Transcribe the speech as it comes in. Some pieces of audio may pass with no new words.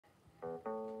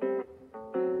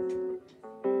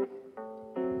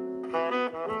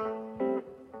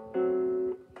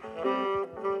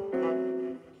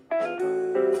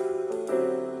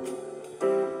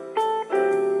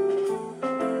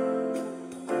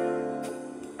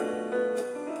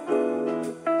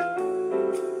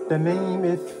The name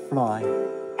is Floyd.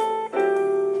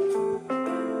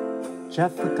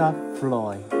 Jessica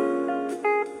Floyd.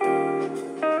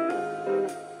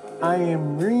 I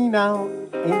am now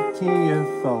 18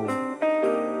 years old,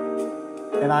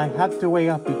 and I had to wait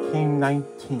up became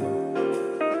 19.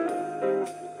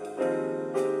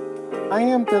 I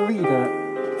am the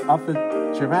leader of the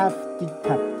Giraffe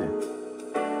Detectives,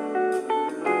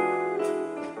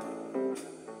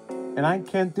 and I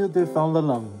can't do this all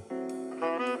alone.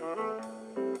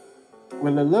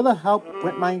 With a little help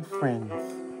with my friends.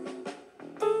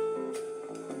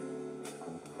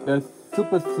 The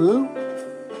Super Sleuth,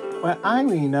 what I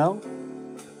know,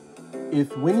 is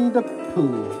Winnie the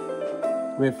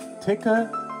Pooh, with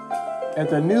Ticker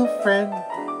as a new friend,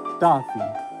 Dorothy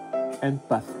and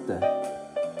Buster.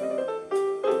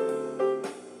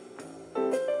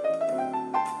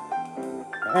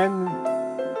 And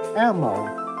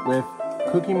Elmo with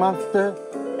Cookie Monster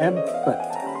and Bert,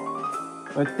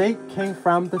 but they came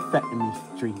from the Sesame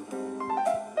Street.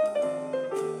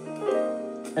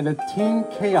 And the Team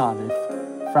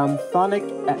Chaotist from Sonic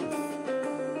X,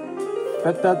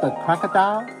 Spectre the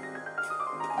Crocodile,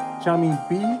 Johnny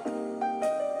B,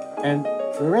 and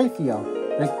Horatio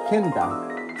the Kinder.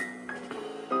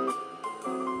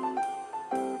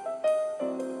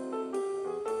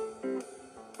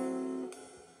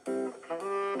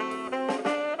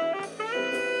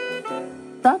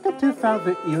 Back in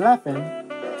 2011,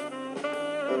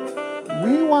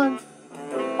 we want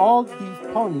all these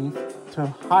ponies to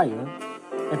hire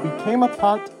and became a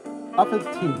part of a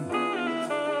team.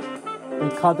 They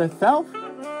call themselves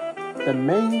the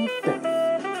Main Six: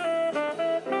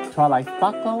 Twilight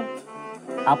Sparkle,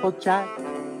 Applejack,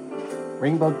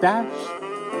 Rainbow Dash,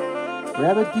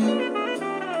 Rarity,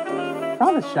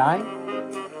 Fluttershy,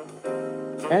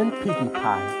 and Pinkie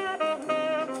Pie.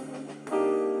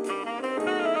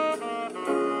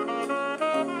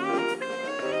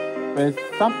 If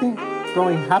something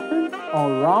going happen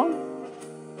or wrong,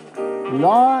 we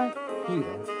are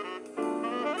here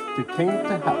to came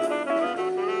to help.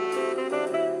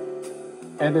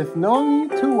 And there's no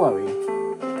need to worry.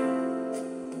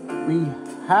 We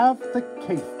have the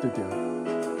case to do.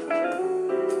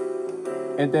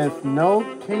 And there's no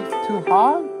case too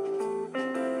hard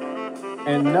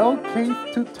and no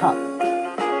case too tough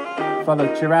for the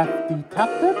Giraffe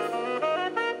Detectives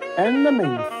and the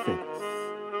Main Six.